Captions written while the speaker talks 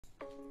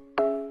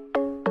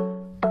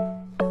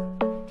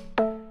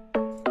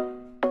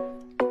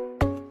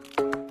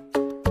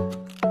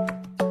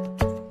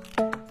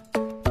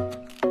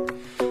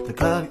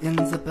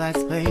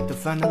need to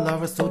find a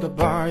lover, so the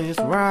bar is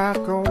where I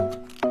go.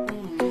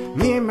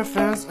 Me and my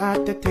friends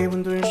at the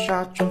table doing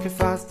shot, drinking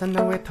fast and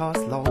then we talk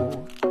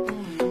slow.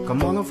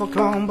 Come on, for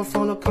come, but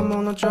follow, come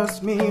on, don't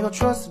trust me, don't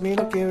trust me,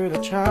 don't give it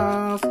a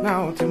chance.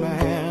 Now take my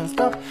hands,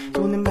 stop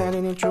doing the man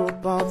in the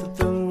drop off, and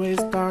then we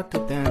start to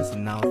dance.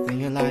 And now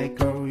thinking like,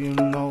 girl, you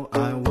know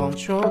I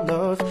want your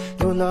love.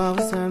 Your love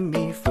send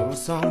me for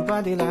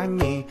somebody like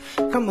me.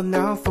 Come on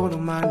now, follow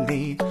my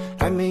lead.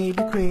 I may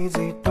be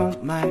crazy,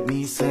 don't mind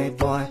me. Say,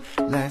 boy,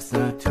 let's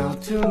not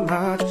talk too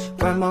much.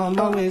 Grab on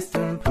my waist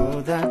and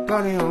pull that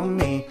body on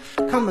me.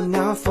 Come on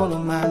now, follow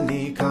my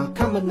lead.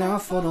 Come on now,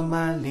 follow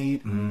my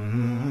lead.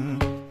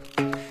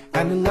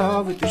 I'm in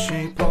love with the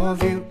shape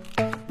of you.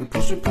 We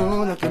push and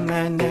pull like a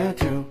magnet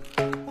too.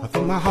 I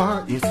feel my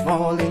heart is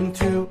falling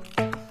too.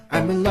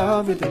 I'm in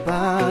love with your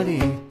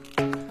body.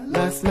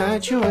 Last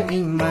night you were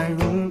in my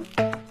room.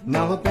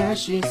 Now I bet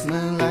she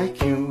smells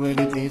like you.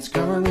 Every day it's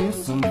covering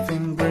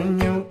something brand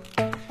new.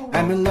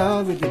 I'm in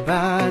love with your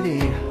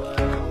body.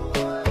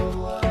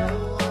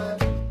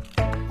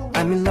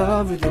 I'm in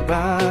love with your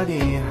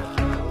body.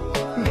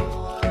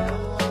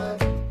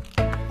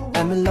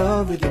 I'm in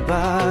love with your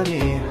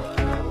body.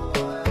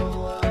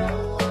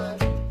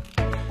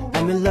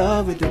 I'm in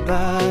love with your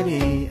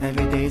body.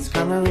 Every day it's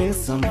covering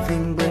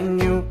something brand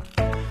new.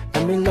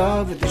 I'm in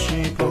love with the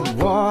shape of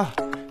我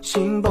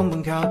心蹦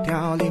蹦跳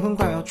跳，灵魂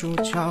快要出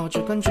窍，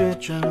这感觉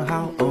真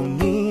好。哦，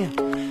你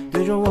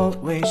对着我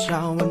微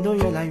笑，温度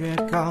越来越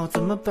高，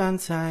怎么办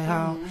才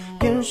好？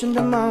眼神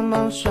的茫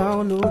茫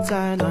小鹿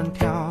在乱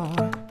跳，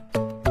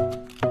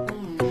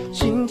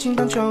心情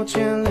荡秋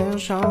千，脸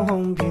上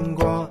红苹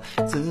果，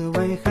滋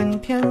味很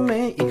甜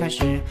美。一开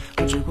始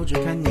我只顾着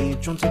看你，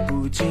装作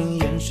不经，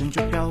眼神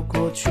就飘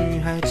过去，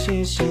还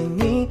窃喜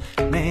你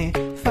没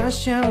发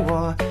现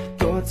我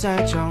躲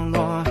在角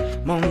落，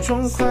梦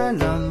中快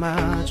乐吗？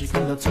只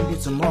看到层叠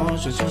怎么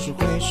想象是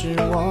会是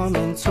我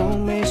们，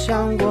从没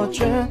想过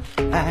真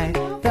爱，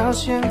到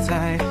现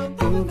在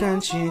不敢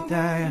期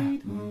待。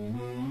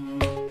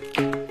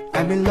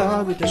I'm in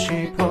love with the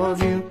shape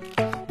of you.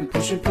 We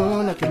push and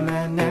pull like a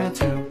magnet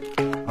too.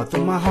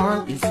 Although my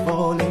heart is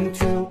falling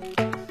too.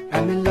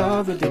 I'm in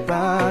love with your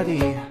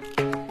body.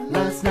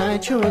 Last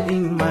night you were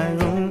in my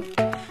room.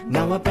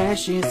 Now I bet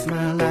she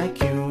smells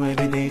like you.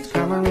 Every day it's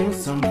covering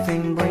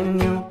something brand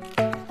new.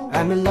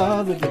 I'm in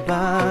love with your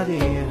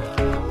body.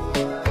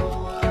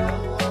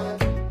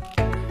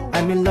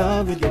 I'm in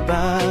love with your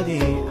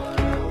body.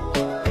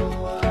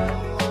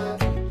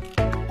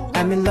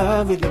 I'm in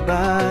love with your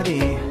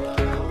body.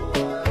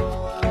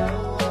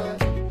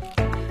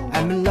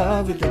 I'm in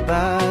love with your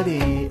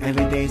body.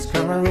 Every day it's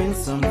covering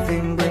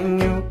something brand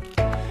new.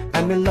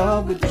 I'm in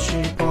love with the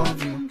shape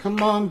of you.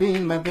 Come on, be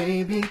my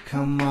baby,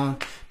 come on.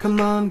 Come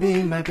on,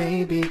 be my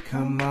baby,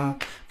 come on.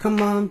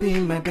 Come on, be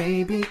my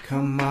baby,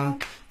 come on.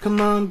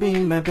 Come on, be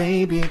my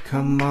baby,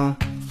 come on.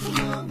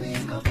 Come on, be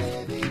my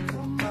baby,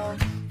 come on.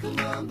 Come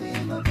on, be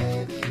my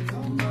baby,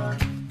 come on.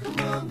 Come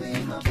on, be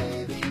my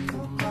baby,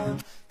 come on.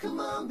 Come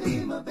on,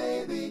 be my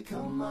baby,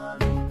 come on.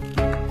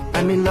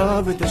 I'm in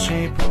love with the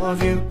shape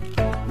of you.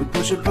 We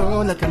push and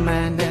pull like a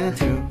magnet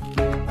too.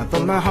 I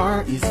thought my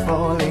heart is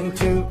falling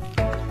too.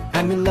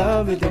 I'm in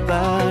love with your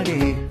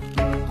body.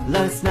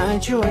 Last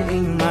night you were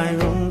in my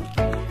room.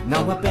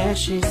 Now I bet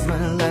she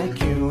smells like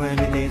you.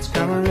 Every day